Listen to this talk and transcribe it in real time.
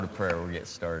Prayer, we'll get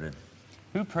started.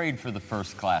 Who prayed for the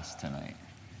first class tonight?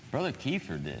 Brother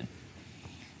Kiefer did.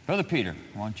 Brother Peter,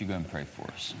 why don't you go and pray for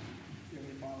us?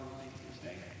 Dearly Father, thank you for this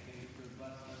day. Thank you for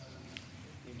blessing us.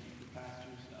 Thank you for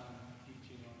pastors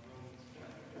teaching on Romans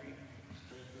chapter 3.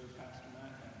 Pray for Pastor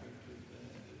Matt. I pray for the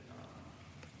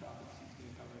topics he's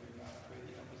going to cover here, God. I pray that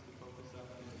you help us to focus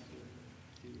up and to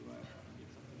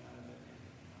get something out of it.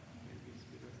 And may it be a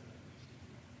good rest of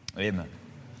the night. Amen.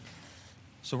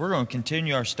 So we're going to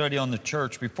continue our study on the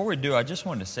church. Before we do, I just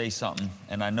wanted to say something,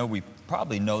 and I know we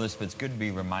probably know this, but it's good to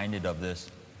be reminded of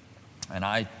this. And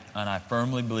I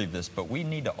firmly believe this, but we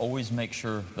need to always make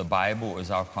sure the Bible is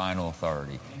our final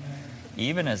authority.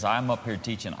 Even as I'm up here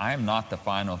teaching, I am not the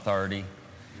final authority.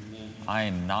 I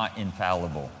am not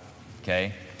infallible,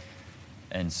 okay?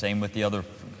 And same with the other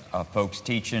folks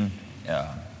teaching.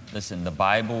 Listen, the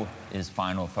Bible is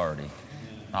final authority.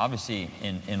 Obviously,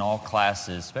 in all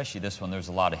classes, especially this one, there's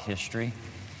a lot of history.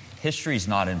 History is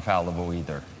not infallible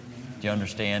either. Do you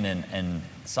understand? And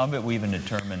some of it we even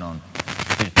determined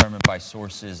by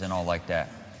sources and all like that.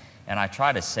 And I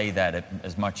try to say that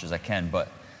as much as I can. But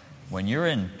when you're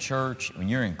in church, when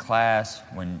you're in class,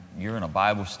 when you're in a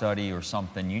Bible study or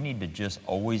something, you need to just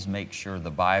always make sure the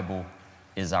Bible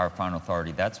is our final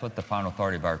authority. That's what the final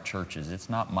authority of our church is. It's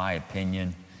not my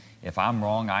opinion. If I'm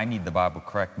wrong, I need the Bible to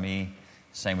correct me.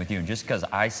 Same with you. And just because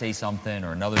I say something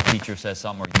or another teacher says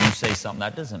something or you say something,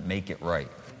 that doesn't make it right.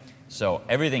 So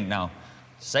everything, now,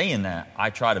 saying that, I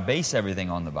try to base everything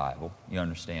on the Bible, you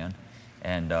understand?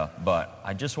 And but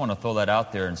I just want to throw that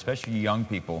out there, and especially you young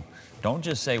people, don't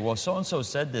just say, well, so-and-so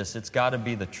said this, it's got to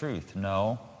be the truth.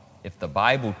 No, if the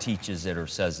Bible teaches it or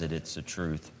says it, it's the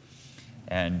truth.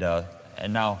 And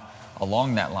now,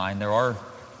 along that line, there are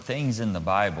things in the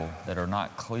Bible that are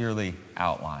not clearly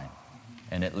outlined.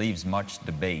 And it leaves much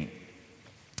debate.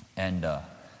 And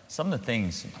some of the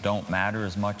things don't matter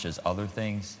as much as other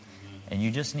things. And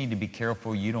you just need to be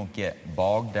careful you don't get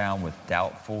bogged down with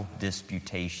doubtful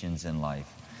disputations in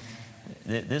life.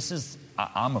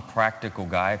 I'm a practical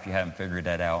guy, if you haven't figured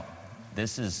that out.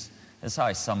 This is how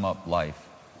I sum up life.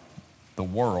 The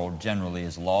world generally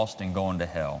is lost and going to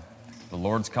hell. The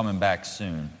Lord's coming back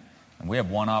soon. And we have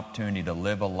one opportunity to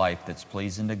live a life that's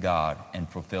pleasing to God and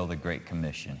fulfill the Great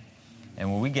Commission.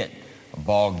 And when we get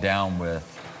bogged down with,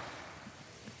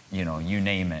 you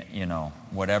name it,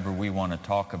 whatever we want to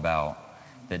talk about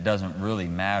that doesn't really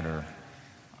matter,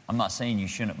 I'm not saying you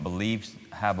shouldn't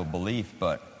have a belief,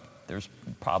 but there's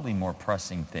probably more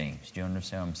pressing things. Do you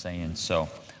understand what I'm saying? So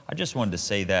I just wanted to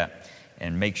say that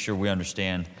and make sure we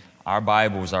understand our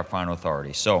Bible is our final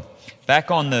authority. So back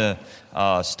on the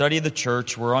study of the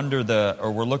church, we're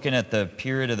looking at the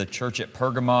period of the church at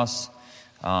Pergamos.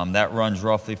 That runs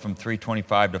roughly from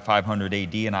 325 to 500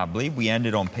 AD, and I believe we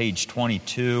ended on page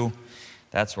 22.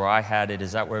 That's where I had it.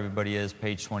 Is that where everybody is,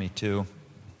 page 22?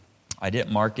 I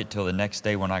didn't mark it till the next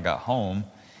day when I got home,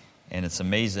 and it's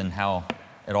amazing how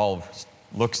it all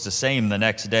looks the same the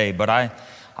next day. But I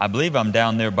believe I'm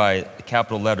down there by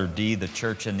capital letter D, the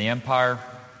church and the empire.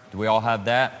 Do we all have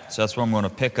that? So that's where I'm going to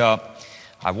pick up.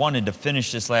 I wanted to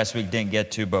finish this last week, didn't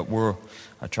get to, but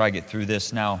I'll try to get through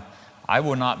this now. I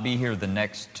will not be here the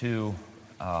next two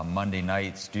Monday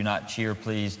nights. Do not cheer,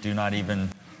 please. Do not even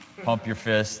pump your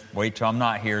fist. Wait till I'm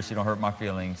not here so you don't hurt my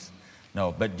feelings.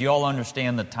 No, but do you all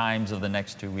understand the times of the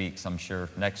next 2 weeks, I'm sure?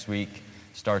 Next week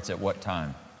starts at what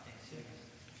time? 6.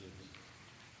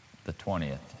 The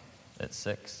 20th. At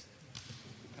 6?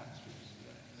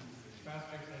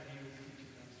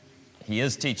 He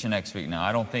is teaching next week now.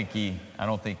 I don't think he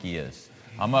is.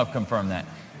 I'm going to confirm that.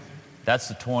 That's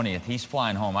the 20th. He's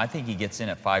flying home. I think he gets in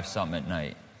at 5-something at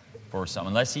night for something,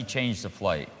 unless he changed the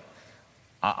flight.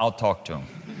 I'll talk to him.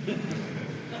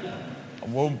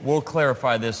 We'll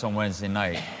clarify this on Wednesday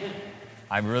night.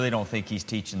 I really don't think he's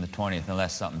teaching the 20th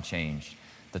unless something changed.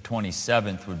 The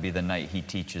 27th would be the night he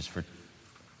teaches for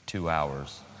 2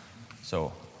 hours.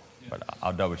 So, but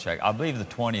I'll double check. I believe the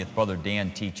 20th, Brother Dan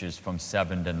teaches from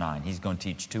 7 to 9. He's going to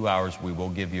teach 2 hours. We will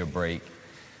give you a break.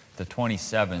 The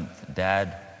 27th,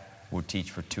 Dad will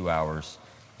teach for 2 hours,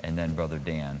 and then Brother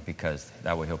Dan, because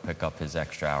that way he'll pick up his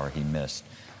extra hour he missed.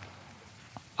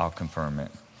 I'll confirm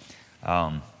it.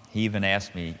 He even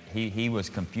asked me, he was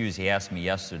confused. He asked me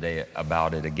yesterday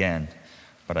about it again,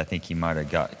 but I think he might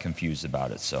have got confused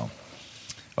about it. So,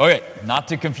 okay, not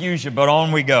to confuse you, but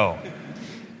on we go.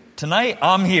 Tonight,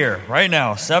 I'm here right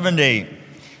now, 7 to 8.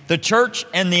 The church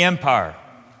and the empire.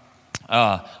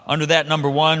 Under that, number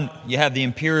 1, you have the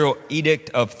imperial edict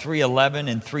of 311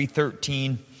 and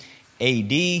 313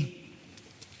 A.D.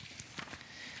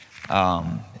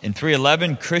 In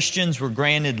 311, Christians were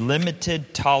granted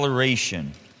limited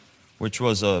toleration. which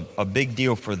was a big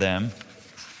deal for them.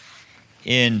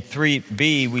 In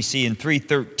 3b, we see in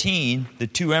 313, the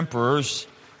two emperors,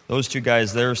 those two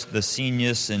guys there,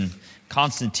 Licinius and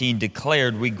Constantine,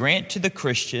 declared, "We grant to the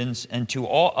Christians and to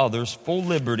all others full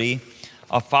liberty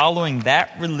of following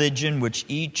that religion which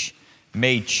each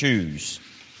may choose."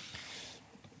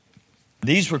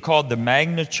 These were called the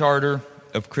Magna Charta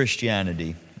of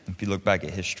Christianity, if you look back at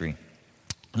history.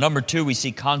 Number 2, we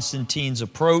see Constantine's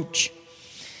approach.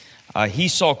 He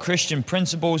saw Christian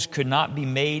principles could not be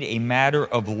made a matter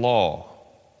of law.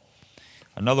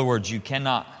 In other words, you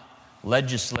cannot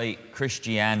legislate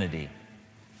Christianity.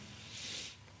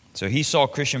 So he saw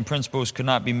Christian principles could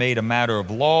not be made a matter of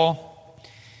law.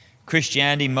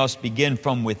 Christianity must begin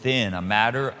from within, a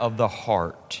matter of the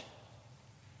heart.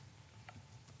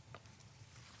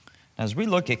 As we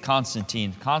look at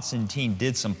Constantine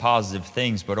did some positive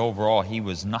things, but overall he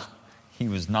was not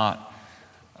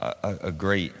a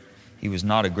great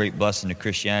blessing to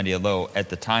Christianity, although at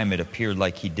the time it appeared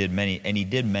like he did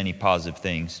many positive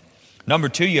things. Number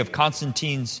 2, you have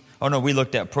we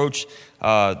looked at approach,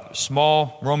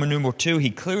 small, Roman numeral 2. He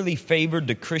clearly favored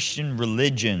the Christian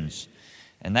religions,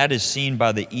 and that is seen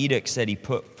by the edicts that he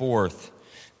put forth,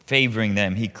 favoring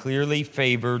them. He clearly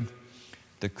favored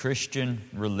the Christian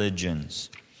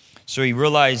religions. So he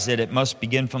realized that it must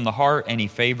begin from the heart, and he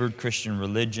favored Christian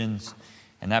religions,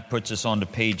 and that puts us on to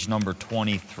page number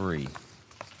 23.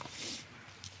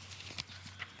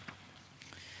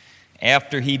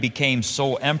 After he became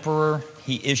sole emperor,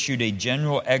 he issued a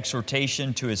general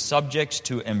exhortation to his subjects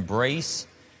to embrace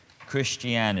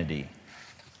Christianity.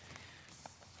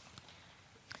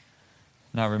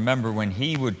 Now remember, when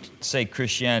he would say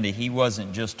Christianity, he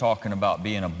wasn't just talking about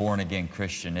being a born-again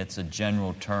Christian. It's a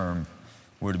general term,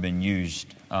 would have been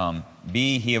used.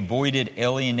 B, he avoided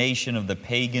alienation of the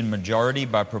pagan majority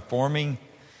by performing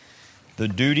the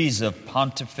duties of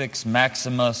Pontifex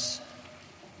Maximus.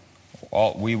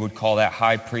 We would call that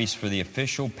high priest for the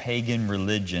official pagan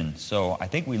religion. So I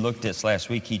think we looked at this last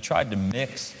week. He tried to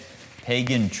mix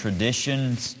pagan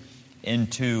traditions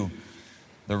into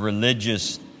the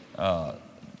religious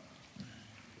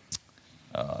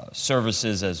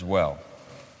services as well.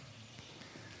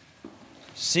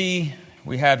 C,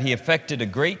 we have he effected a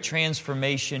great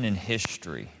transformation in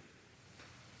history.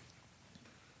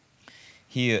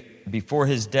 Before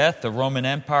his death, the Roman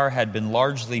Empire had been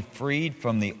largely freed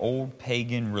from the old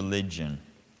pagan religion.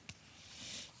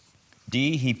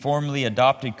 D, he formally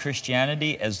adopted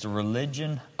Christianity as the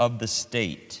religion of the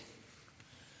state.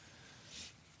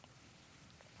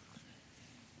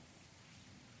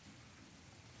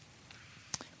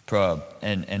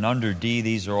 And under D,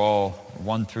 these are all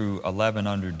 1 through 11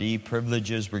 under D.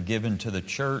 Privileges were given to the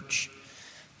church.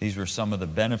 These were some of the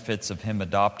benefits of him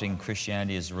adopting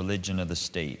Christianity as the religion of the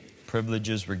state.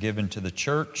 Privileges were given to the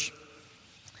church.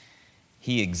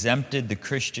 He exempted the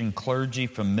Christian clergy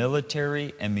from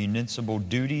military and municipal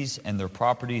duties and their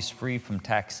properties free from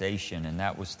taxation. And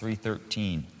that was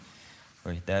 313,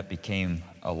 where that became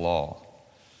a law.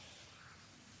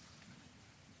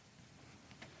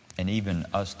 And even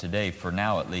us today, for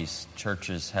now at least,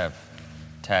 churches have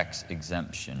tax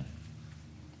exemption.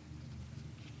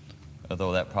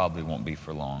 Although that probably won't be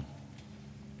for long.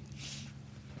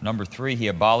 Number 3, he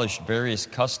abolished various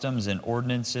customs and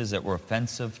ordinances that were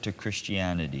offensive to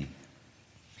Christianity.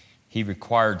 He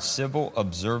required civil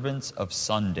observance of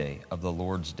Sunday, of the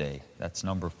Lord's Day. That's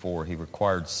number 4. He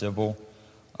required civil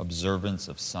observance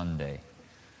of Sunday.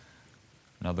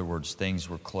 In other words, things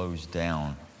were closed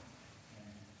down.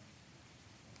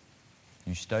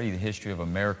 You study the history of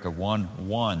America,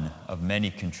 one of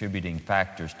many contributing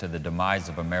factors to the demise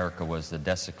of America was the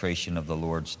desecration of the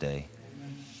Lord's Day.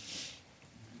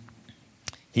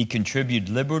 He contributed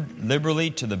liberally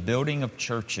to the building of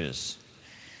churches.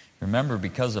 Remember,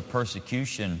 because of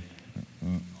persecution,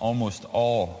 almost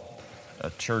all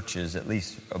churches, at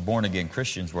least born-again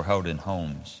Christians, were held in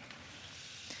homes.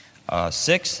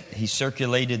 6, he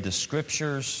circulated the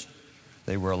scriptures.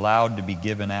 They were allowed to be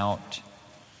given out.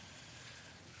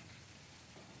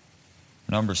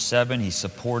 Number 7, he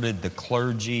supported the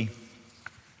clergy.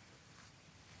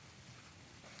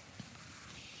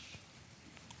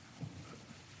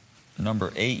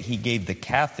 Number 8, he gave the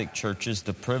Catholic churches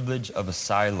the privilege of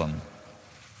asylum.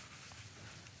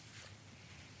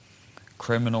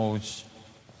 Criminals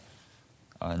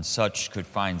and such could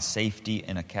find safety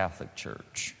in a Catholic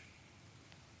church.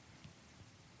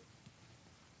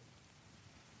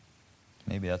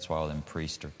 Maybe that's why all them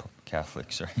priests are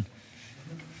Catholics, right?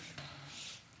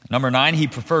 Number 9, he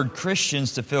preferred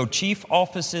Christians to fill chief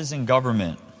offices in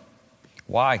government.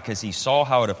 Why? Because he saw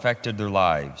how it affected their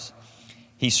lives.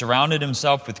 He surrounded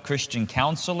himself with Christian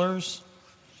counselors.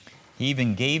 He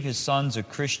even gave his sons a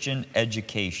Christian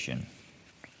education.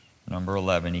 Number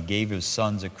 11, he gave his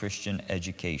sons a Christian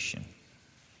education.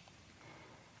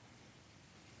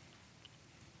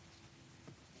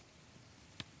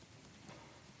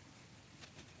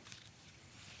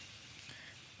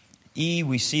 E,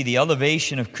 we see the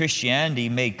elevation of Christianity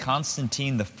made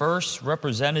Constantine the first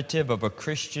representative of a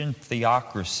Christian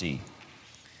theocracy.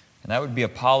 And that would be a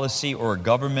policy or a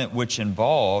government which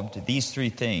involved these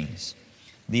three things: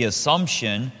 the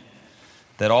assumption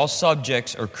that all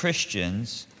subjects are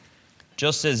Christians,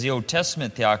 just as the Old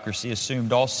Testament theocracy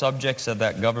assumed all subjects of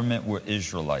that government were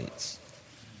Israelites.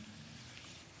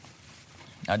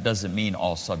 That doesn't mean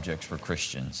all subjects were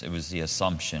Christians. It was the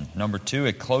assumption. Number 2,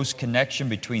 a close connection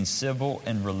between civil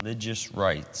and religious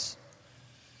rights.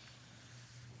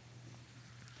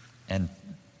 And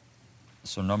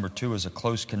so number 2 is a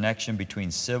close connection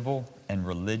between civil and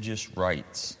religious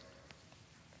rights.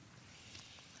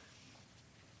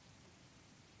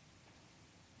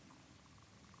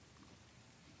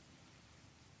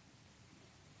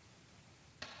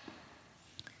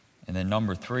 And then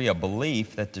number 3, a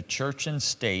belief that the church and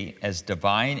state as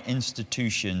divine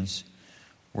institutions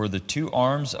were the two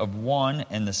arms of one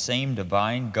and the same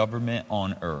divine government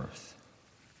on earth.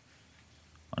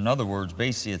 In other words,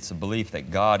 basically it's a belief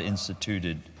that God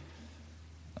instituted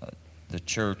the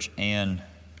church and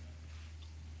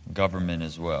government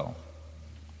as well.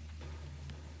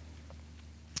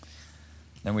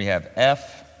 Then we have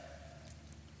F.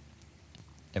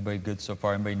 Everybody good so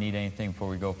far? Anybody need anything before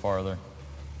we go farther?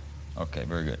 Okay,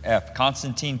 very good. F.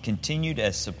 Constantine continued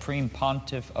as supreme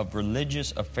pontiff of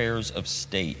religious affairs of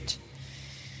state.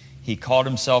 He called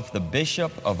himself the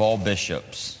bishop of all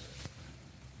bishops.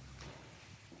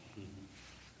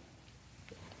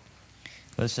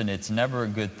 Listen, it's never a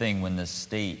good thing when the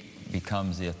state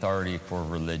becomes the authority for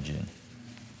religion.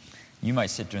 You might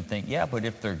sit there and think, yeah, but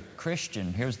if they're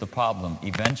Christian, here's the problem.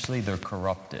 Eventually they're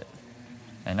corrupted.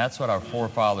 And that's what our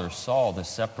forefathers saw, the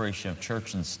separation of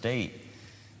church and state.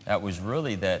 That was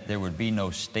really that there would be no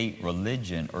state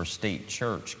religion or state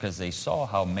church because they saw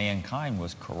how mankind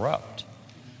was corrupt.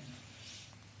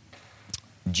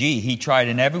 G, he tried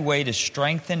in every way to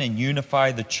strengthen and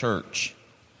unify the church.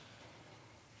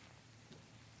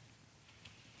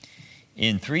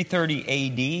 In 330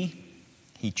 AD,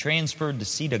 he transferred the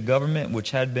seat of government,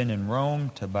 which had been in Rome,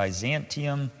 to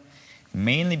Byzantium,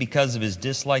 mainly because of his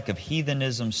dislike of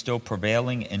heathenism still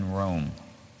prevailing in Rome.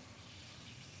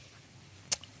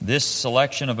 This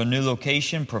selection of a new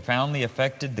location profoundly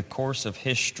affected the course of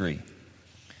history.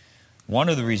 One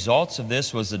of the results of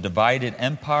this was a divided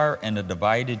empire and a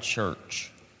divided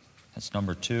church. That's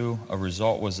number 2. A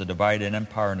result was a divided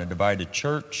empire and a divided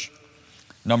church.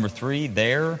 Number 3,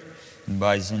 there in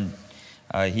Byzantium,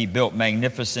 he built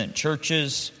magnificent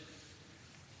churches.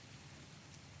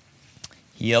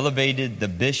 He elevated the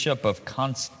bishop of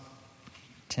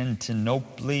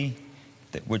Constantinople,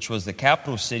 which was the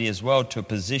capital city as well, to a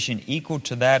position equal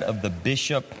to that of the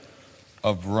Bishop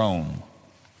of Rome.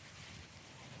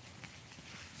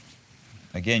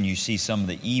 Again, you see some of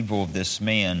the evil of this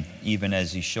man, even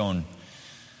as he's shown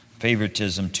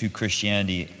favoritism to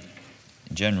Christianity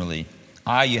generally.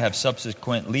 You have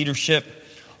subsequent leadership.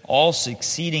 All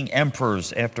succeeding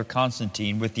emperors after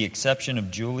Constantine, with the exception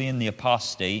of Julian the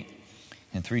Apostate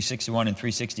in 361 and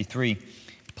 363,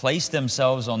 placed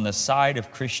themselves on the side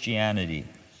of Christianity.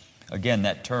 Again,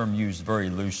 that term used very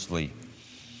loosely,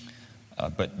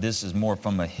 but this is more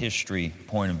from a history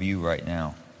point of view right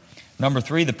now. Number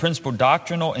 3, the principal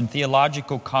doctrinal and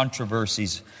theological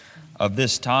controversies of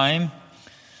this time.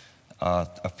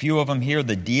 A few of them here.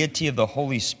 The deity of the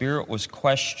Holy Spirit was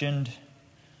questioned.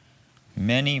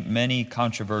 Many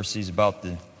controversies about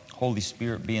the Holy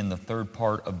Spirit being the third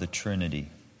part of the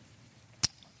Trinity.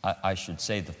 I should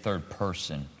say the third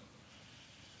person.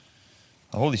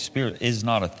 The Holy Spirit is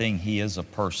not a thing, He is a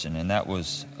person, and that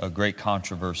was a great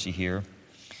controversy here.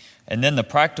 And then the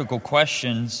practical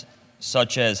questions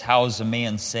such as how is a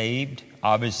man saved?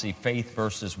 Obviously faith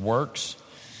versus works.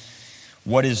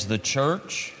 What is the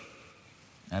church?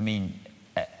 I mean,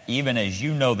 even as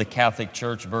you know, the Catholic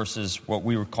Church versus what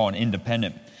we were calling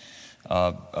independent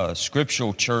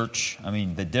scriptural church, I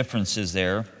mean, the difference is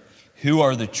there. Who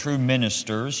are the true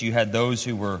ministers? You had those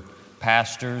who were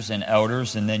pastors and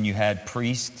elders, and then you had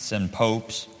priests and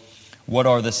popes. What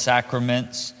are the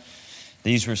sacraments?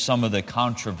 These were some of the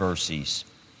controversies.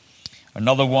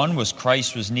 Another one was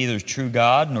Christ was neither true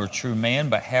God nor true man,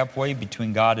 but halfway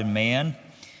between God and man,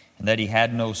 and that He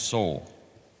had no soul.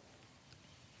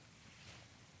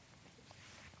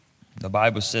 The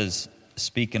Bible says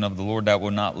speaking of the Lord that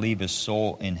will not leave his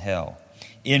soul in hell.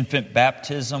 Infant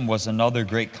baptism was another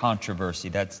great controversy.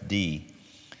 That's D.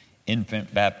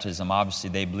 Infant baptism. Obviously,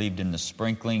 they believed in the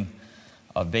sprinkling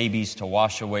of babies to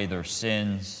wash away their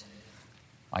sins,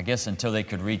 I guess until they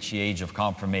could reach the age of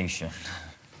confirmation.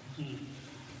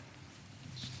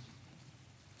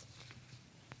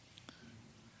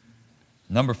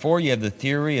 Number 4, you have the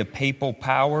theory of papal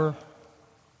power.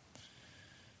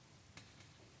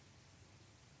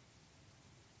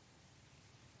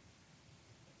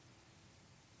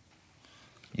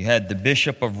 You had the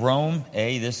Bishop of Rome.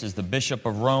 A, this is the Bishop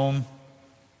of Rome.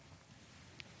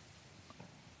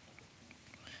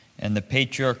 And the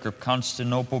Patriarch of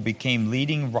Constantinople became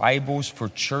leading rivals for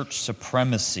church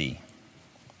supremacy.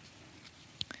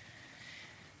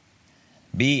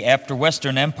 B, after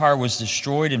Western Empire was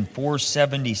destroyed in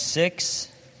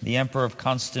 476, the Emperor of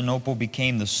Constantinople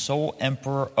became the sole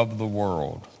emperor of the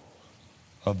world,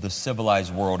 of the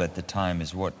civilized world at the time,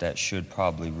 is what that should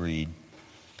probably read.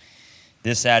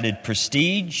 This added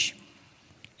prestige,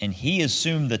 and he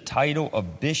assumed the title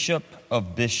of Bishop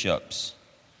of Bishops,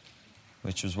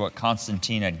 which was what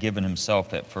Constantine had given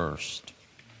himself at first.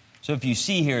 So if you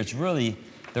see here,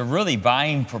 they're really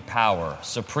vying for power,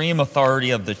 supreme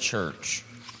authority of the church.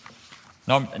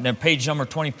 Now, page number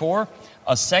 24,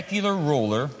 a secular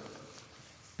ruler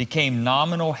became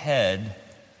nominal head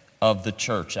of the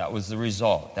church. That was the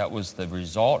result. That was the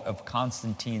result of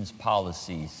Constantine's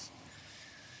policies.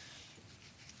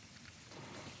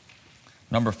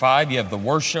 Number 5, you have the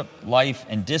worship, life,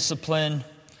 and discipline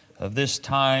of this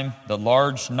time. The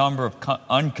large number of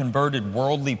unconverted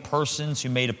worldly persons who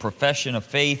made a profession of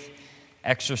faith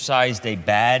exercised a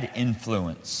bad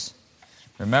influence.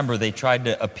 Remember, they tried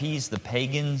to appease the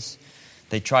pagans.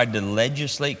 They tried to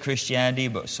legislate Christianity,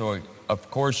 but so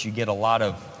of course you get a lot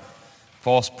of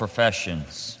false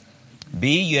professions.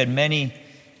 B, you had many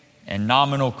and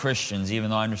nominal Christians, even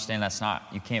though I understand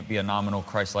you can't be a nominal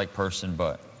Christ-like person,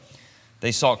 but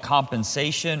they sought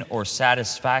compensation or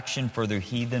satisfaction for their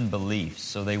heathen beliefs.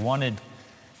 So they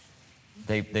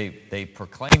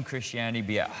proclaimed Christianity,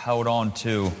 be held on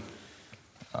to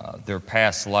their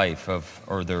past life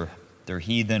or their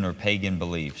heathen or pagan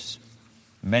beliefs.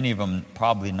 Many of them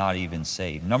probably not even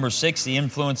saved. Number 6, the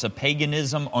influence of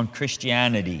paganism on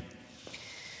Christianity.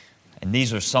 And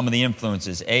these are some of the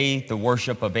influences. A, the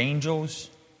worship of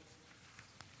angels,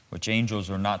 which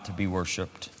angels are not to be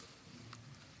worshipped.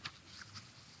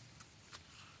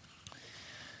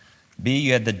 B,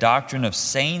 you had the doctrine of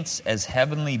saints as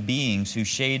heavenly beings who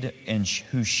shared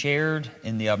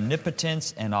in the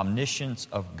omnipotence and omniscience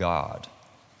of God.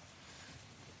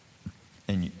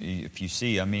 And if you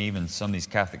see, even some of these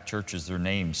Catholic churches, their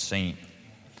names, St.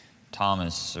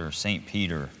 Thomas or St.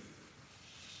 Peter.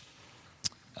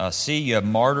 C, you have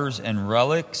martyrs and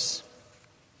relics.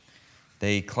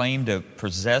 They claim to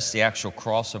possess the actual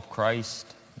cross of Christ,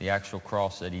 the actual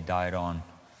cross that he died on.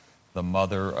 The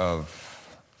mother of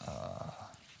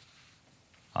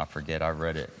I forget, I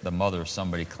read it. The mother of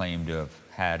somebody claimed to have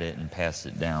had it and passed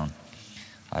it down.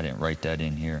 I didn't write that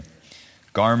in here.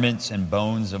 Garments and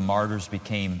bones of martyrs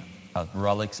became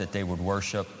relics that they would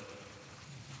worship.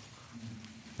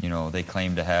 They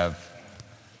claimed to have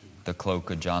the cloak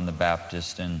of John the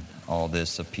Baptist and all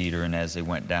this of Peter, and as they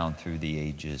went down through the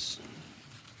ages.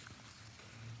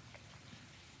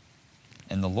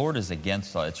 And the Lord is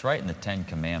against that. It's right in the 10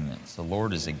 Commandments. The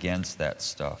Lord is against that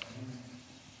stuff.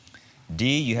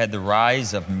 D, you had the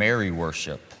rise of Mary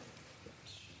worship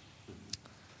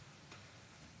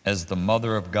as the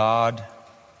mother of God,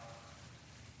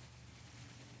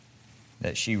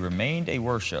 that she remained a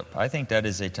worship. I think that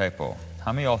is a typo.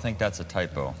 How many of y'all think that's a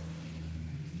typo?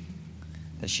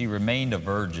 That she remained a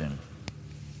virgin.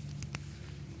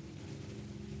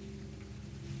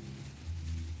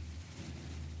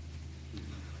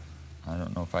 I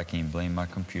don't know if I can blame my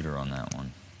computer on that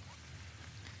one.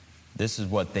 This is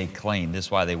what they claimed. This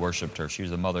is why they worshiped her. She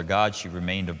was the mother of God. She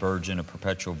remained a virgin, a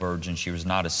perpetual virgin. She was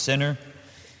not a sinner.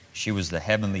 She was the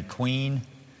heavenly queen,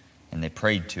 and they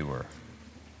prayed to her.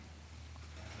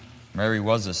 Mary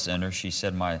was a sinner. She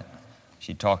said, in her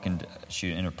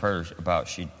prayers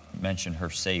she mentioned her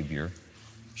Savior.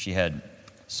 She had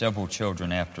several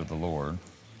children after the Lord.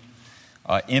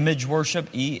 Image worship,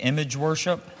 E, image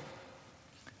worship.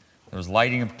 There was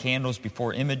lighting of candles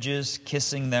before images,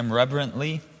 kissing them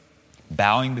reverently,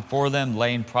 bowing before them,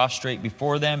 laying prostrate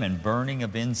before them, and burning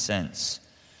of incense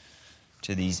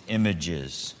to these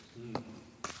images.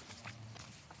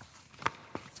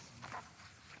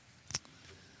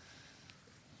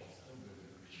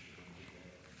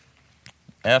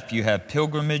 F, you have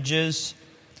pilgrimages.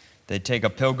 They take a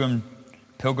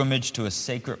pilgrimage to a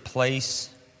sacred place,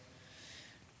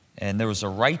 and there was a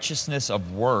righteousness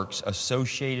of works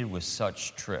associated with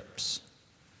such trips.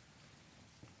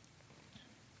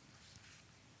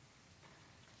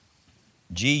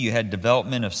 G, you had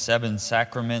development of 7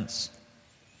 sacraments.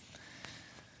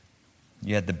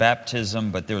 You had the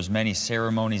baptism, but there was many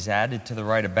ceremonies added to the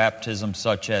rite of baptism,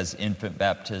 such as infant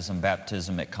baptism,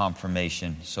 baptism at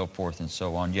confirmation, so forth and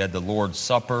so on. You had the Lord's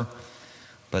Supper,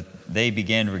 but they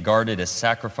began to regard it as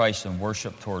sacrifice and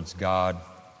worship towards God.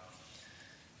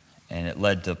 And it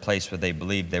led to a place where they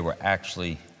believed they were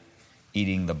actually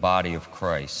eating the body of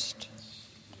Christ.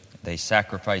 They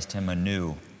sacrificed him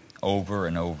anew, over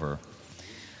and over.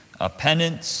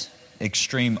 Penance,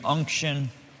 extreme unction,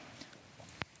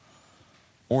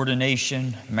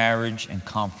 ordination, marriage, and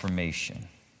confirmation.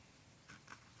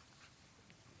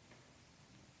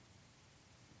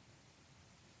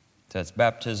 That's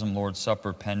baptism, Lord's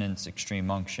Supper, penance,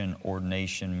 extreme unction,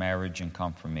 ordination, marriage, and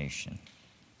confirmation.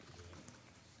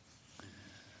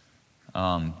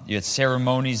 You had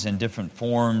ceremonies and different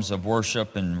forms of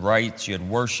worship and rites. You had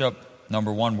worship.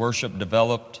 Number 1, worship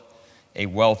developed a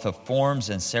wealth of forms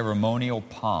and ceremonial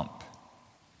pomp.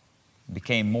 It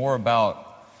became more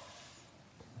about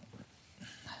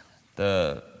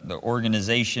the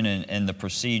organization and the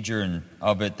procedure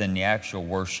of it than the actual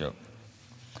worship.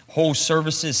 Whole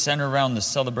services centered around the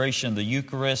celebration of the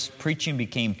Eucharist. Preaching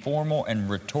became formal and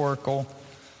rhetorical,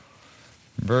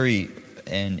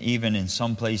 and even in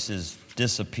some places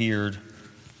disappeared.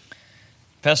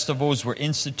 Festivals were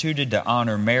instituted to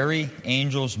honor Mary,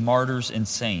 angels, martyrs, and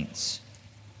saints.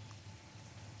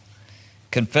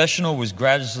 Confessional was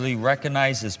gradually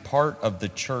recognized as part of the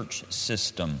church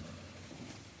system.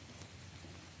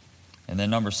 And then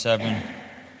number 7,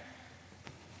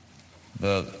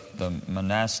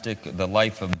 the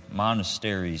life of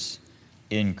monasteries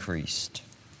increased.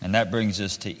 And that brings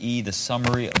us to E, the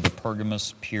summary of the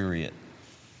Pergamus period.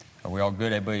 Are we all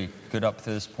good? Everybody good up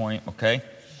to this point? Okay.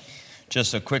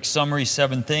 Just a quick summary,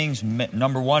 7 things.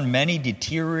 Number 1, many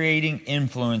deteriorating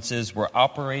influences were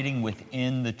operating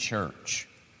within the church.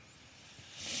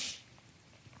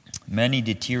 Many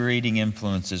deteriorating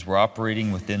influences were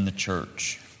operating within the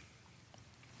church.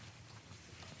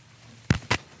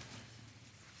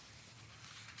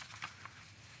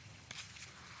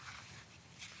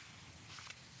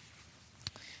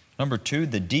 Number 2,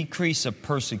 the decrease of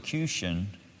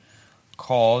persecution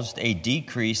caused a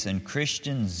decrease in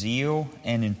Christian zeal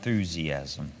and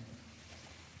enthusiasm.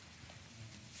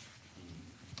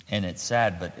 And it's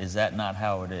sad, but is that not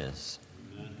how it is?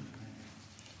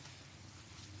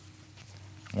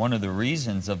 One of the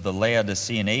reasons of the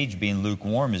Laodicean age being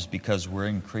lukewarm is because we're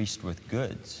increased with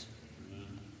goods.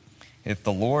 If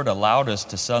the Lord allowed us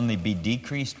to suddenly be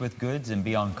decreased with goods and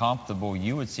be uncomfortable,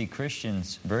 you would see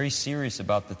Christians very serious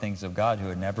about the things of God who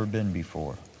had never been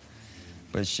before.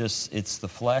 But it's the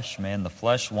flesh, man. The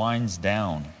flesh winds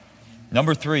down.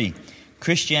 Number 3,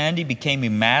 Christianity became a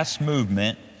mass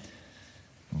movement,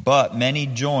 but many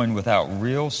joined without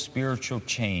real spiritual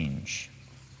change.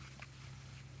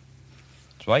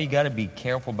 That's why you got to be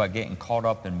careful about getting caught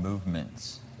up in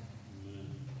movements.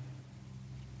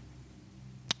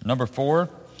 Number 4,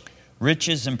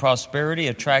 riches and prosperity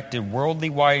attracted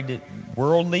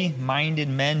worldly-minded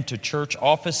men to church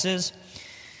offices,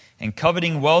 and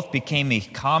coveting wealth became a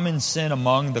common sin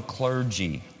among the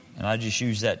clergy. And I just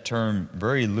use that term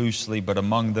very loosely, but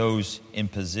among those in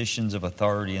positions of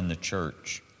authority in the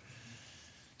church,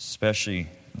 especially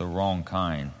the wrong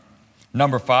kind.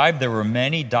 Number 5, there were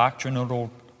many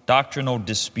doctrinal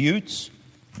disputes,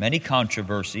 many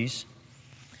controversies.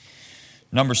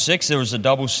 Number 6, there was a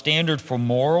double standard for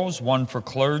morals, one for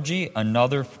clergy,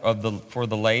 another for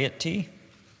the laity.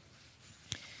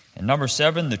 And number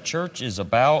 7, the church is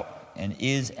about and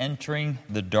is entering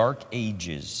the dark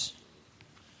ages.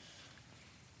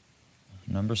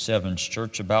 Number 7,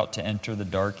 church about to enter the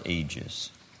dark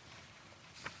ages.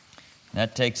 And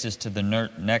that takes us to the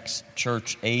next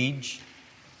church age,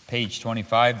 page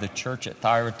 25, the church at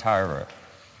Thyatira.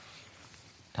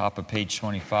 Top of page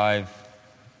 25,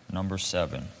 number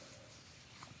 7.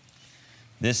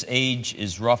 This age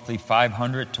is roughly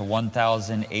 500 to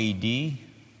 1000 AD.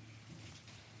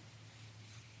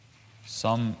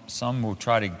 Some will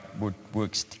try to,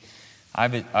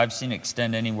 I've seen it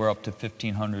extend anywhere up to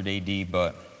 1500 AD,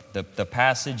 but the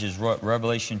passage is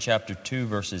Revelation chapter 2,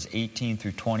 verses 18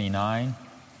 through 29.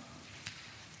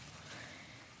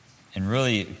 And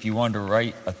really, if you wanted to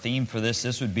write a theme for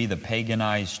this would be the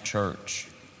paganized church.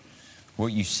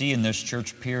 What you see in this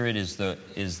church period is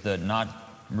the not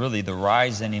really the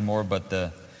rise anymore, but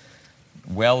the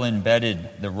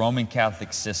well-embedded, the Roman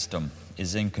Catholic system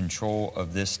is in control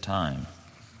of this time.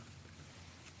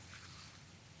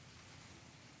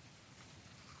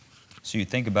 So you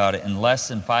think about it, in less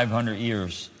than 500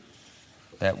 years,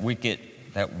 that wicked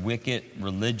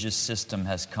religious system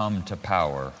has come to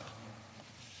power.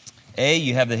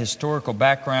 You have the historical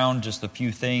background, just a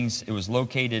few things. It was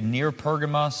located near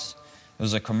Pergamos. It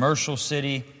was a commercial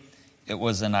city. It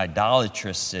was an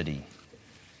idolatrous city.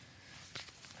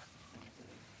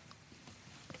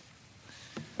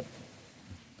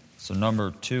 So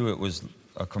number 2, it was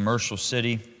a commercial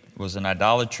city. It was an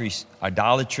idolatrous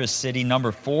city.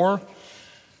 Number 4,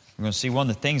 we're going to see one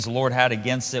of the things the Lord had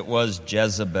against it was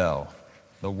Jezebel.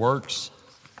 The works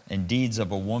and deeds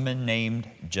of a woman named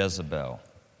Jezebel.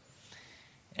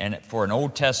 And for an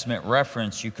Old Testament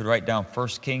reference, you could write down 1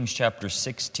 Kings chapter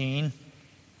 16,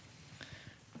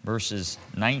 verses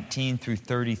 19 through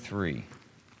 33.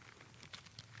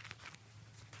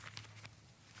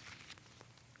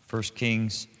 1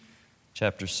 Kings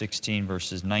chapter 16,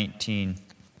 verses 19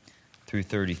 through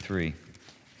 33. You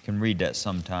can read that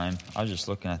sometime. I was just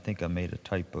looking, I think I made a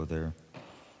typo there.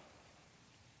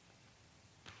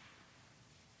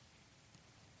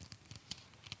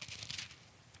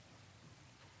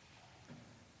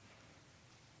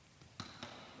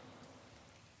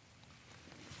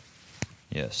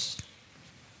 Yes.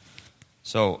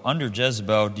 So, under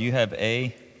Jezebel, do you have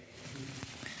A?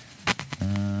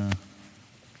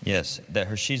 Yes,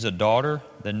 she's a daughter.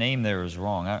 The name there is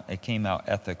wrong. It came out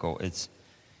ethical. It's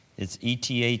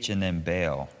ETH and then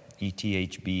Baal.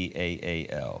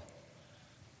 ETHBAAL.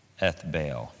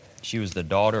 Ethbaal. She was the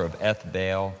daughter of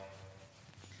Ethbaal,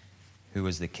 who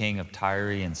was the king of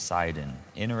Tyre and Sidon.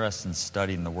 Interesting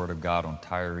studying the Word of God on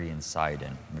Tyre and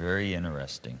Sidon. Very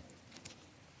interesting.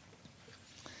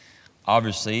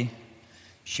 Obviously,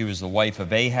 she was the wife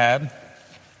of Ahab.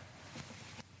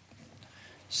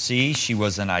 C, she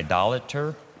was an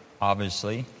idolater,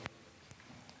 obviously.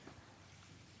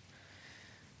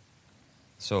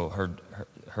 So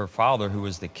her father, who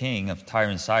was the king of Tyre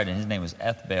and Sidon, his name was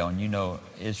Ethbaal. And you know,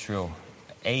 Israel,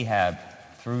 Ahab,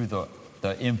 through the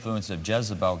influence of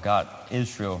Jezebel, got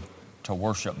Israel to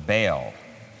worship Baal.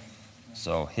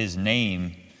 So his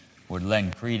name would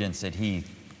lend credence that he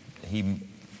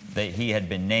had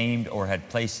been named or had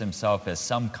placed himself as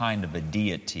some kind of a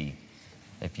deity.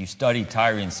 If you study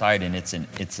Tyre and Sidon, it's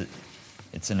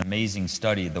an amazing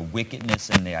study, the wickedness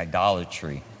and the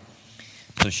idolatry.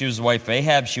 So she was the wife of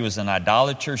Ahab. She was an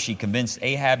idolater. She convinced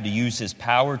Ahab to use his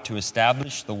power to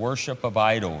establish the worship of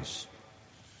idols.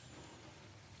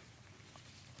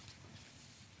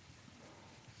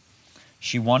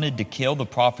 She wanted to kill the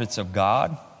prophets of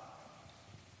God.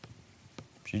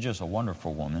 She's just a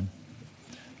wonderful woman.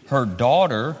 Her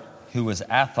daughter, who was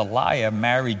Athaliah,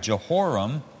 married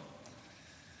Jehoram.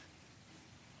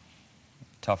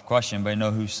 Tough question, but I know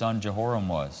whose son Jehoram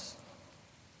was.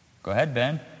 Go ahead,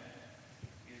 Ben.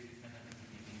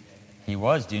 He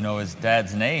was. Do you know his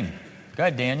dad's name? Go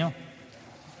ahead, Daniel.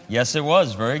 Yes, it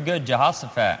was. Very good,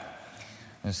 Jehoshaphat.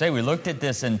 I say we looked at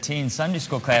this in teen Sunday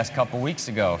school class a couple weeks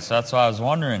ago, so that's why I was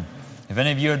wondering if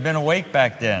any of you had been awake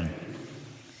back then.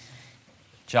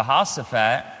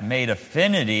 Jehoshaphat made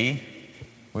affinity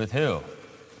with who?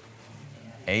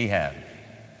 Ahab.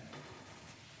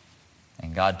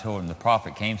 And God told him, the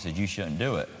prophet came and said, you shouldn't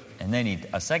do it. And then he,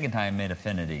 a second time, made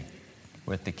affinity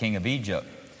with the king of Egypt.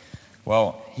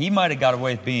 Well, he might have got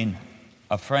away with being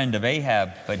a friend of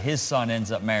Ahab, but his son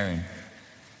ends up marrying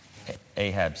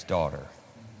Ahab's daughter.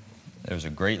 There's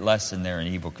a great lesson there in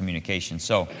evil communication.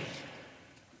 So,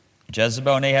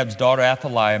 Jezebel and Ahab's daughter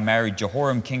Athaliah married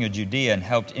Jehoram, king of Judea, and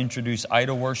helped introduce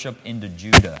idol worship into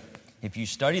Judah. If you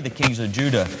study the kings of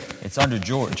Judah, it's under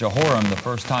Jehoram the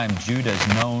first time Judah is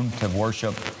known to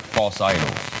worship false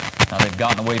idols. Now, they've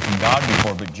gotten away from God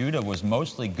before, but Judah was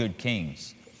mostly good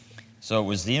kings. So it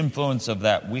was the influence of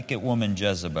that wicked woman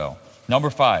Jezebel. Number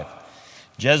 5,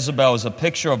 Jezebel is a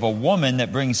picture of a woman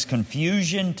that brings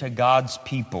confusion to God's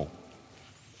people.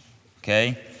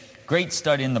 Okay? Great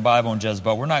study in the Bible on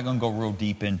Jezebel. We're not going to go real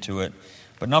deep into it.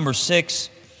 But number 6,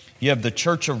 you have the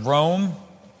Church of Rome.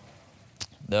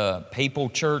 The papal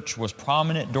church was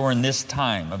prominent during this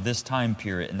time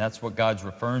period. And that's what God's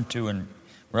referring to in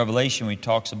Revelation when he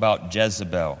talks about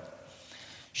Jezebel.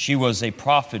 She was a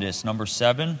prophetess, number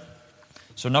 7.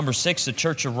 So number 6, the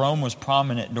Church of Rome was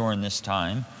prominent during this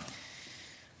time.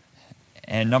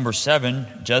 And number 7,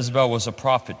 Jezebel was a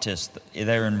prophetess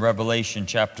there in Revelation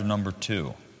chapter number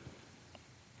 2.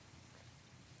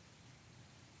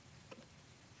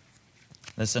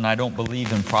 Listen, I don't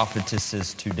believe in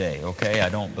prophetesses today, okay? I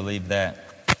don't believe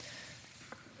that.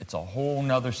 It's a whole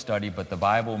nother study, but the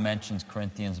Bible mentions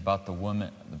Corinthians about the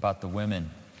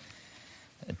women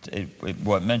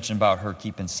What mentioned about her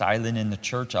keeping silent in the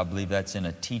church, I believe that's in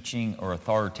a teaching or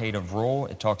authoritative role.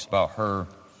 It talks about her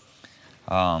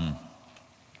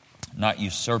not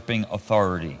usurping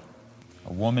authority.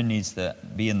 A woman needs to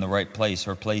be in the right place.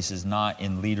 Her place is not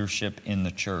in leadership in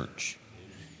the church.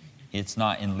 It's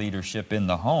not in leadership in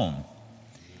the home.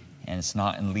 And it's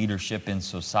not in leadership in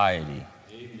society.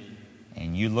 Amen.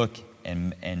 And you look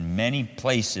in many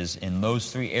places, in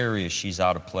those three areas, she's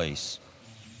out of place.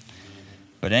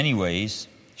 But anyways,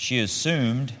 she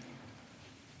assumed.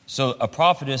 So a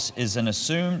prophetess is an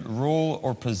assumed role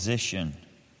or position.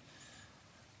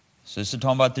 So this is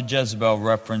talking about the Jezebel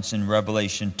reference in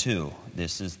Revelation 2.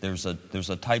 There's a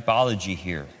typology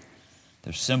here.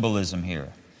 There's symbolism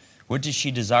here. What did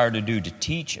she desire to do? To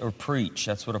teach or preach?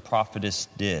 That's what a prophetess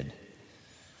did.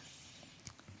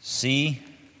 C.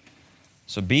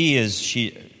 So B is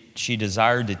she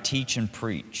desired to teach and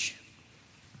preach.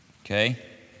 Okay?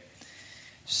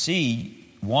 C,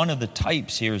 one of the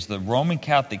types here is the Roman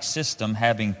Catholic system,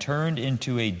 having turned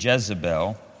into a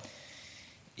Jezebel,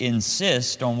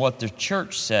 insist on what the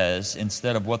church says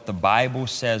instead of what the Bible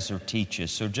says or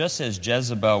teaches. So just as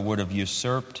Jezebel would have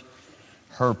usurped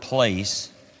her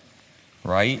place,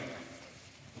 right?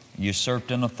 Usurped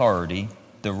an authority,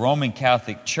 the Roman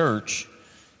Catholic Church,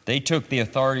 they took the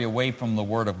authority away from the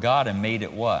Word of God and made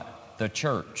it what? The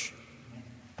church.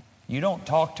 You don't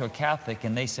talk to a Catholic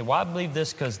and they say, well, I believe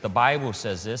this because the Bible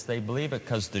says this. They believe it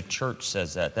because the church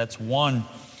says that. That's one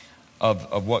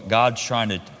of what God's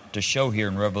trying to show here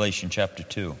in Revelation chapter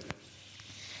 2.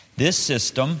 This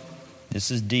system, this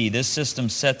is D, this system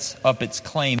sets up its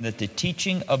claim that the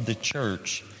teaching of the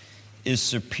church is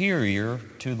superior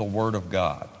to the Word of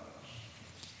God.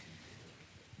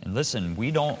 And listen,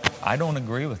 I don't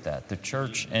agree with that. The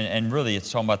church, and really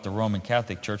it's talking about the Roman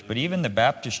Catholic Church, but even the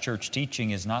Baptist Church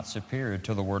teaching is not superior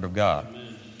to the Word of God.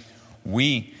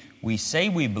 We say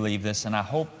we believe this, and I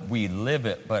hope we live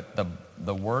it, but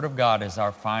the Word of God is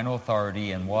our final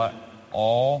authority in what?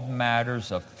 All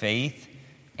matters of faith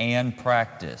and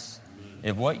practice.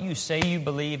 If what you say you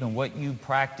believe and what you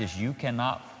practice, you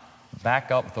cannot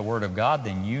back up the Word of God,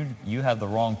 then you have the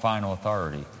wrong final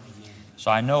authority.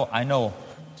 So I know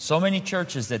so many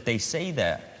churches that they say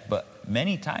that, but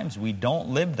many times we don't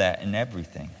live that in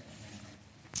everything.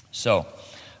 So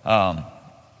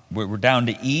we're down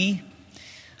to E.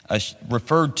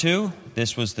 Referred to,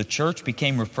 this was the church,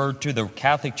 became referred to, the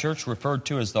Catholic Church referred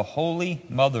to as the Holy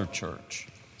Mother Church.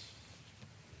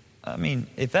 I mean,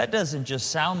 if that doesn't just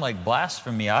sound like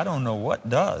blasphemy, I don't know what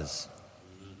does.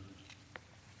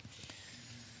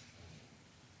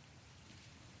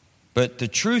 But the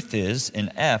truth is,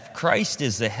 in F, Christ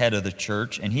is the head of the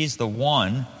church, and He's the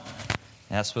one,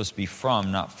 that's supposed to be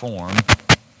from, not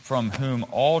from whom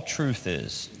all truth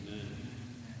is.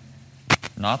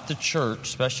 Not the church,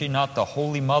 especially not the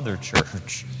Holy Mother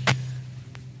Church.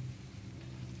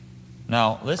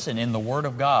 Now, listen, in the Word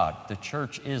of God, the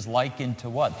church is likened to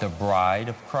what? The bride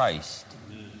of Christ.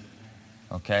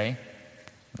 Okay?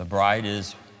 The bride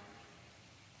is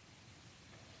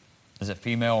it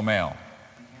female or male?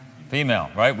 Female,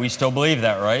 right? We still believe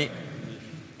that, right?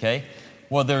 Okay?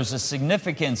 Well, there's a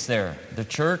significance there. The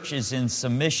church is in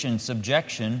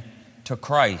subjection to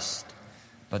Christ.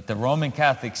 But the Roman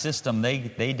Catholic system, they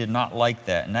did not like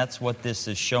that. And that's what this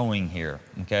is showing here,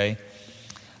 okay?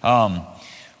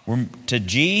 To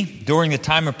G, during the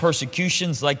time of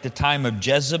persecutions like the time of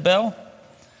Jezebel,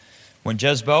 when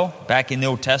Jezebel, back in the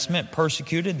Old Testament,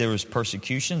 persecuted, there was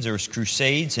persecutions, there was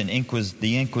crusades and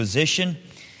the Inquisition.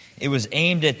 It was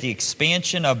aimed at the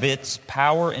expansion of its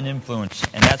power and influence,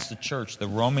 and that's the church, the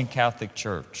Roman Catholic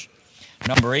Church.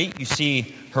 Number 8, you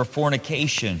see her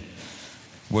fornication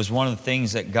was one of the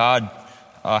things that God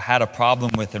had a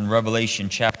problem with in Revelation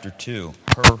chapter 2.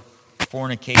 Her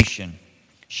fornication.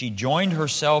 She joined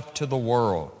herself to the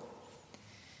world.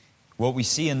 What we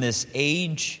see in this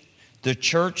age, the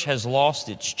church has lost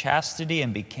its chastity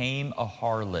and became a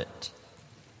harlot.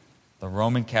 The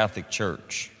Roman Catholic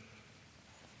Church.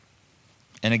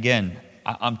 And again,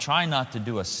 I'm trying not to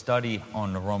do a study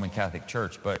on the Roman Catholic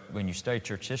Church, but when you study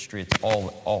church history, it's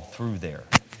all through there.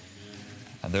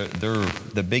 They're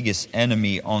the biggest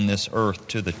enemy on this earth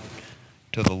to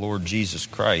the Lord Jesus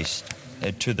Christ,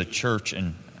 to the church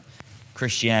and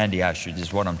Christianity,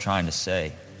 is what I'm trying to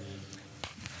say.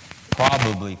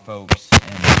 Probably, folks,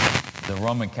 and the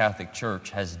Roman Catholic Church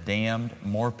has damned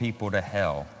more people to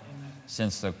hell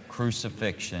since the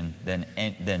crucifixion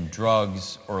than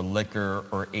drugs or liquor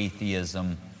or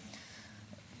atheism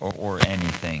or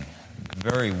anything.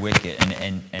 Very wicked,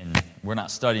 and we're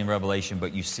not studying Revelation,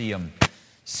 but you see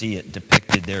it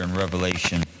depicted there in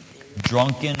Revelation.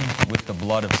 Drunken with the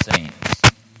blood of saints.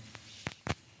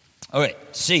 Okay,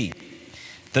 C,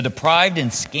 the deprived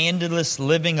and scandalous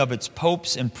living of its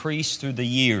popes and priests through the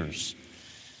years.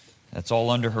 That's all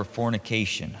under her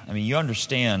fornication. I mean, you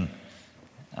understand,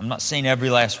 I'm not saying every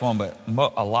last one, but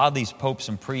a lot of these popes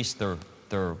and priests,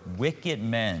 they're wicked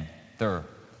men. They're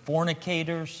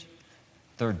fornicators.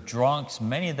 They're drunks.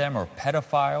 Many of them are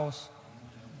pedophiles.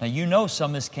 Now, you know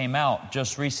some of this came out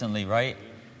just recently, right?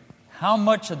 How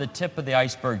much of the tip of the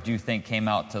iceberg do you think came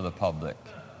out to the public?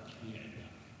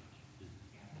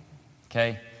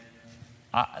 Okay?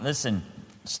 Listen,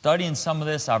 studying some of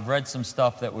this, I've read some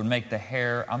stuff that would make the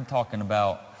hair, I'm talking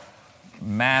about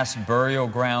mass burial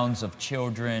grounds of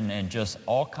children and just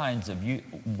all kinds of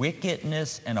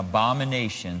wickedness and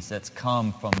abominations that's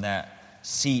come from that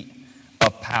seat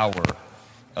of power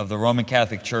of the Roman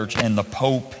Catholic Church and the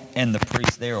Pope and the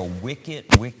priests. They are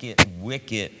wicked, wicked,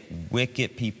 wicked,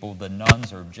 wicked people. The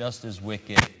nuns are just as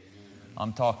wicked.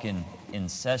 I'm talking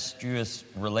incestuous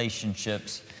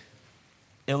relationships,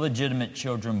 illegitimate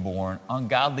children born,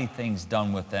 ungodly things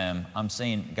done with them. I'm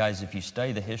saying, guys, if you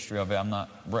study the history of it, I'm not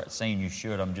saying you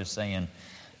should. I'm just saying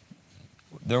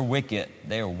they're wicked.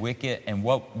 They are wicked. And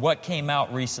what came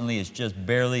out recently is just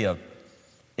barely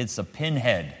it's a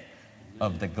pinhead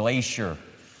of the glacier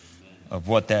of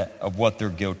what they're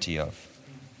guilty of.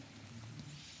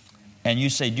 And you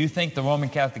say, do you think the Roman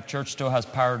Catholic Church still has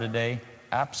power today?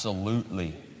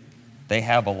 Absolutely. They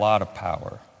have a lot of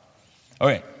power.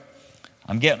 Okay.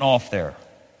 I'm getting off there.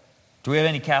 Do we have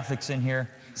any Catholics in here?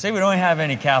 Say we don't have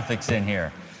any Catholics in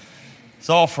here. It's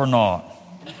all for naught.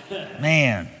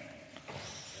 Man.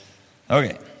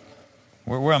 Okay.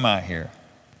 Where am I here?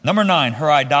 Number 9,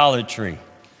 her idolatry.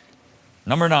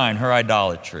 Number 9, her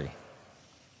idolatry.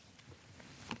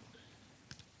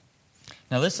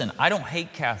 Now listen, I don't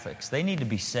hate Catholics. They need to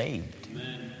be saved.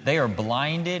 Amen. They are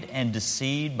blinded and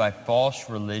deceived by false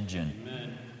religion.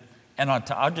 Amen. And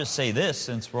I'll just say this,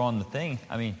 since we're on the thing.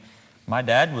 I mean, my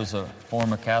dad was a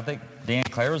former Catholic. Dan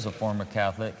Clare was a former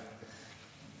Catholic.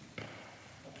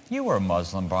 You were a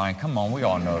Muslim, Brian. Come on, we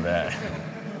all know that.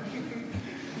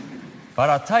 But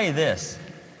I'll tell you this.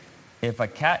 If a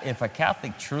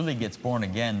Catholic truly gets born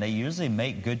again, they usually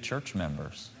make good church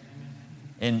members.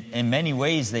 In many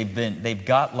ways, they've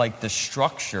got like the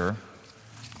structure,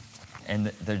 and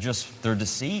they're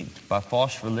deceived by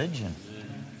false religion.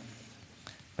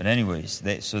 But anyways,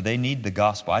 they need the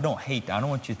gospel. I don't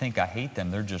want you to think I hate them.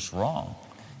 They're just wrong.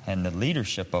 And the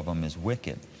leadership of them is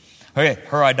wicked. Okay,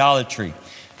 her idolatry.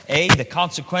 A, the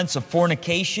consequence of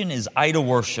fornication is idol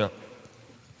worship.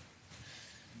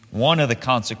 One of the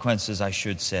consequences, I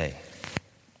should say.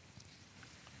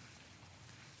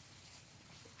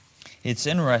 It's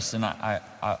interesting.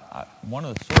 One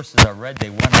of the sources I read, they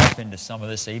went off into some of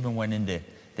this. They even went into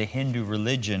the Hindu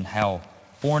religion, how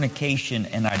fornication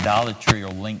and idolatry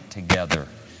are linked together.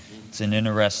 It's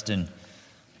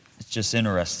just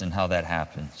interesting how that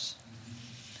happens.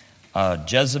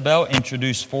 Jezebel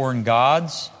introduced foreign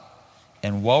gods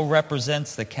and well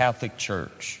represents the Catholic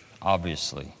Church,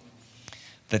 obviously.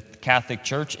 The Catholic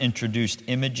Church introduced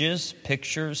images,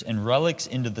 pictures, and relics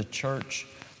into the church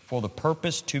for the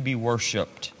purpose to be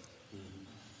worshipped.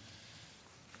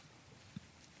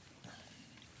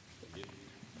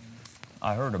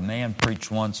 I heard a man preach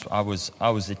once. I was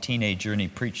a teenager, and he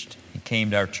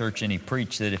came to our church and he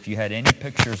preached that if you had any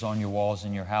pictures on your walls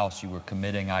in your house, you were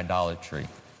committing idolatry.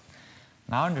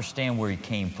 Now I understand where he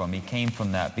came from. He came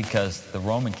from that because the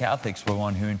Roman Catholics were the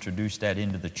one who introduced that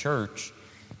into the church,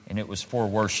 and it was for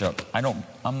worship.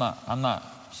 I'm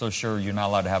not so sure you're not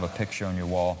allowed to have a picture on your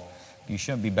wall. You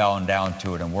shouldn't be bowing down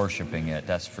to it and worshiping it,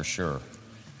 that's for sure.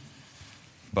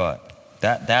 But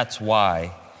that's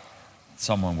why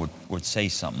someone would say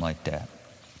something like that.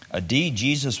 A D,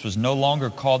 Jesus was no longer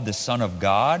called the Son of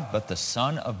God, but the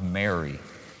Son of Mary.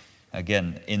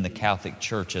 Again, in the Catholic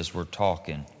Church as we're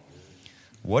talking.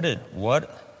 What a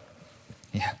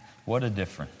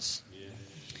difference.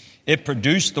 It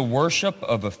produced the worship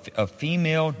of a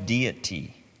female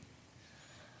deity.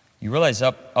 You realize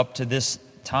up to this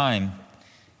time,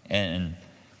 and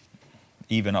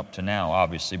even up to now,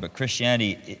 obviously, but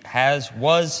Christianity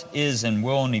was, is, and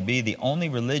will only be the only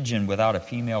religion without a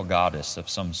female goddess of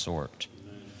some sort.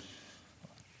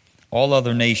 All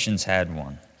other nations had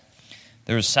one.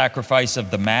 There was sacrifice of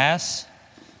the Mass.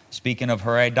 Speaking of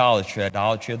her idolatry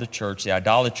of the church, the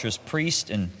idolatrous priest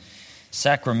and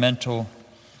sacramental,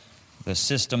 the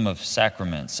system of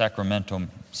sacraments. Sacramental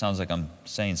sounds like I'm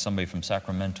saying somebody from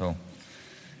Sacramento,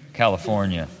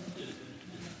 California.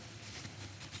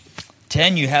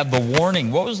 10, you have the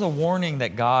warning. What was the warning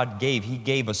that God gave? He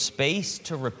gave a space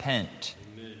to repent.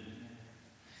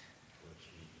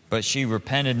 But she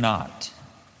repented not.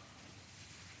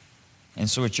 And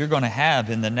so what you're going to have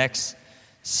in the next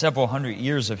several hundred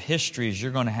years of history is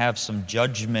you're going to have some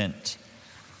judgment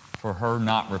for her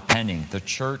not repenting. The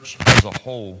church as a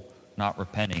whole not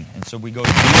repenting. And so we go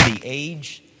to the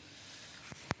age.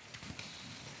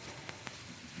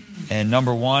 And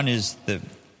number one is the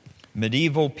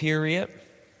medieval period.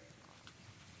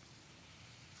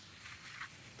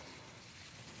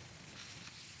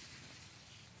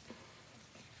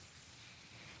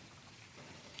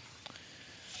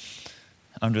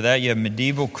 Under that, you have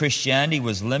medieval Christianity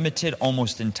was limited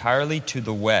almost entirely to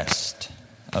the west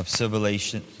of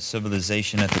civilization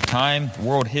at the time.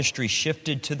 World history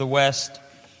shifted to the west.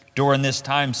 During this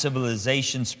time,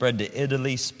 civilization spread to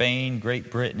Italy, Spain,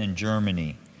 Great Britain, and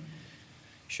Germany.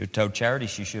 Should tell Charity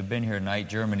she should have been here tonight.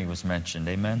 Germany was mentioned.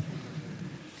 Amen.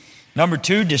 Number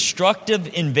two,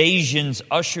 destructive invasions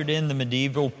ushered in the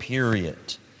medieval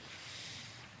period.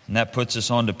 And that puts us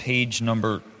on to page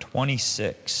number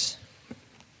 26.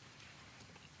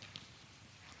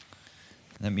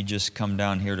 Let me just come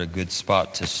down here to a good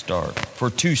spot to start. For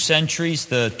 2 centuries,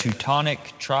 the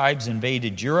Teutonic tribes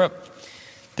invaded Europe.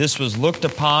 This was looked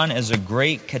upon as a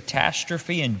great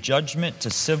catastrophe and judgment to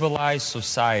civilized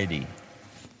society.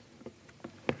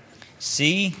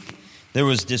 C, there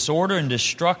was disorder and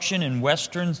destruction in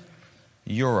Western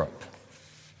Europe.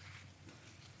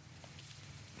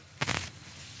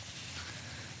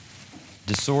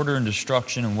 Disorder and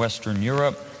destruction in Western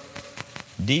Europe.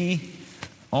 D,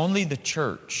 only the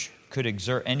church could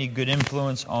exert any good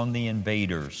influence on the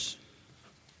invaders.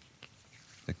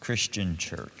 The Christian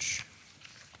church.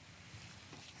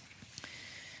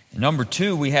 Number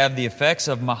 2, we have the effects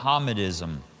of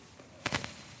Mohammedanism.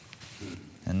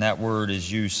 And that word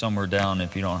is used somewhere down,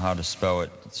 if you don't know how to spell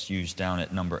it, it's used down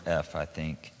at number F, I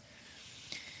think.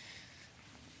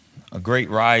 A great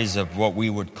rise of what we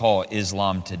would call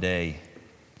Islam today.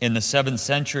 In the 7th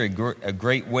century, a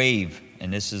great wave,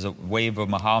 and this is a wave of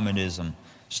Mohammedanism,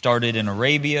 started in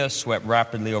Arabia, swept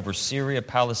rapidly over Syria,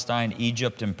 Palestine,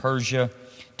 Egypt, and Persia,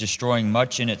 destroying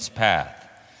much in its path.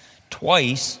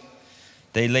 Twice,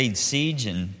 they laid siege,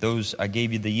 and those, I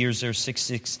gave you the years there,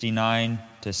 669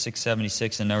 to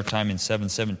 676, and their time in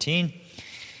 717.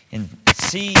 In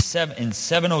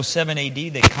 707 AD,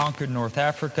 they conquered North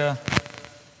Africa.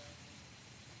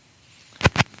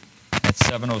 At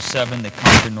 707, they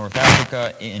conquered North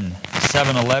Africa. In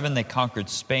 711, they conquered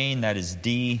Spain. That is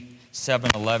D.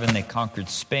 711, they conquered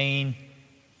Spain.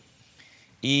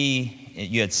 E,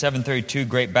 you had 732,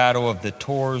 Great Battle of the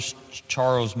Tours,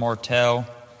 Charles Martel.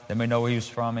 Anybody know where he was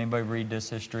from? Anybody read this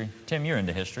history? Tim, you're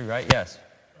into history, right? Yes.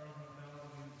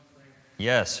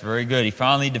 Yes, very good. He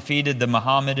finally defeated the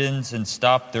Mohammedans and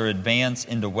stopped their advance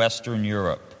into Western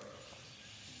Europe.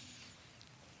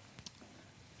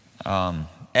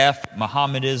 F,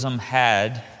 Mohammedanism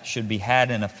should be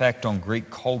had an effect on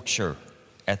Greek culture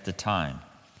at the time.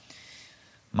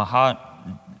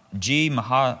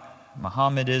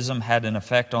 Mohammedanism had an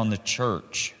effect on the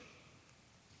church.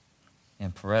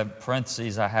 In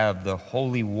parentheses, I have the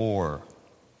Holy War.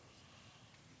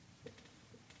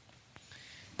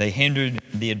 They hindered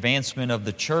the advancement of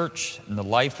the church, and the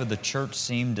life of the church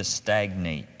seemed to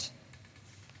stagnate.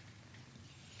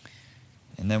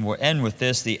 And then we'll end with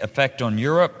this, the effect on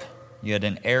Europe. You had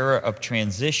an era of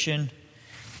transition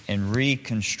and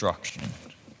reconstruction.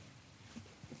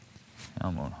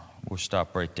 We'll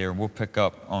stop right there. We'll pick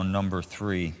up on number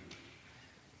 3.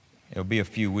 It'll be a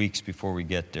few weeks before we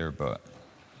get there, but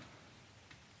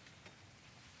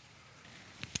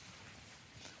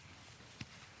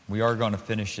we are going to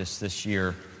finish this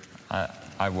year.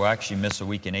 I will actually miss a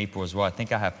week in April as well. I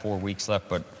think I have 4 weeks left,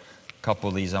 but a couple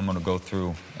of these I'm going to go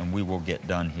through, and we will get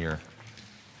done here.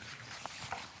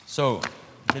 So,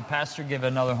 did Pastor give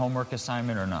another homework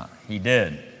assignment or not? He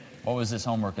did. What was his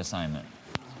homework assignment?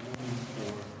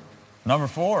 Number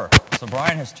 4. So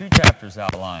Brian has 2 chapters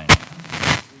outlined.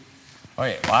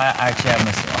 Okay, well, I actually have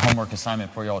a homework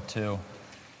assignment for y'all too.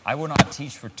 I will not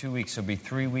teach for 2 weeks. It'll be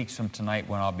 3 weeks from tonight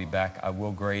when I'll be back. I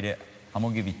will grade it. I'm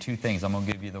going to give you 2 things. I'm going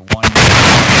to give you the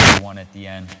one at the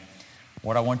end.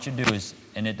 What I want you to do is,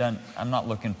 I'm not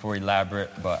looking for elaborate,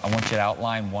 but I want you to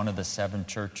outline one of the 7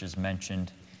 churches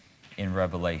mentioned in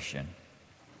Revelation.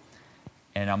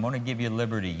 And I'm going to give you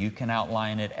liberty. You can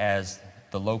outline it as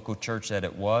the local church that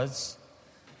it was,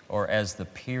 or as the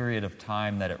period of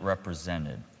time that it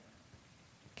represented.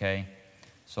 Okay?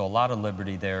 So a lot of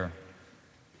liberty there.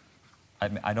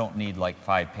 I don't need like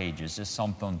 5 pages. Just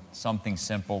something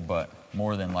simple, but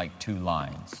more than like 2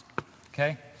 lines.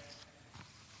 Okay?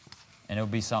 And it'll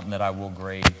be something that I will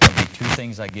grade. There'll be 2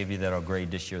 things I give you that I'll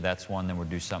grade this year. That's one, then we'll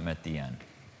do something at the end.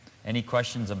 Any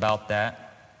questions about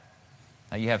that?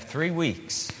 Now you have 3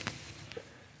 weeks.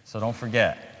 So don't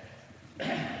forget.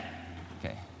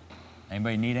 Okay.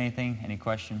 Anybody need anything? Any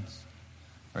questions?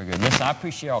 Very good. Listen, I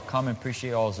appreciate y'all coming, appreciate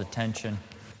y'all's attention,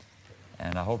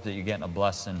 and I hope that you're getting a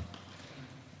blessing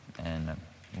and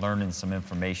learning some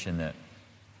information that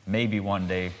maybe one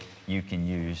day you can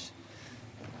use.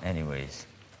 Anyways,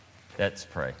 let's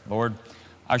pray. Lord,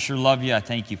 I sure love you. I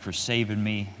thank you for saving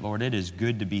me. Lord, it is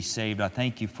good to be saved. I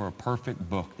thank you for a perfect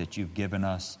book that you've given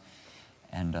us.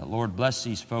 And Lord, bless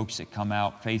these folks that come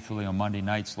out faithfully on Monday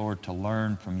nights, Lord, to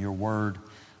learn from your word.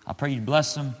 I pray you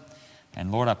bless them.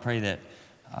 And Lord, I pray that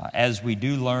as we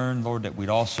do learn, Lord, that we'd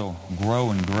also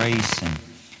grow in grace and,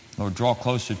 Lord, draw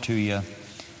closer to you.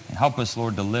 And help us,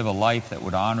 Lord, to live a life that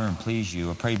would honor and please you.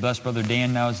 I pray you bless Brother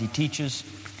Dan now as he teaches.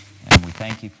 And we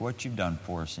thank you for what you've done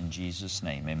for us. In Jesus'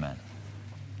 name, amen.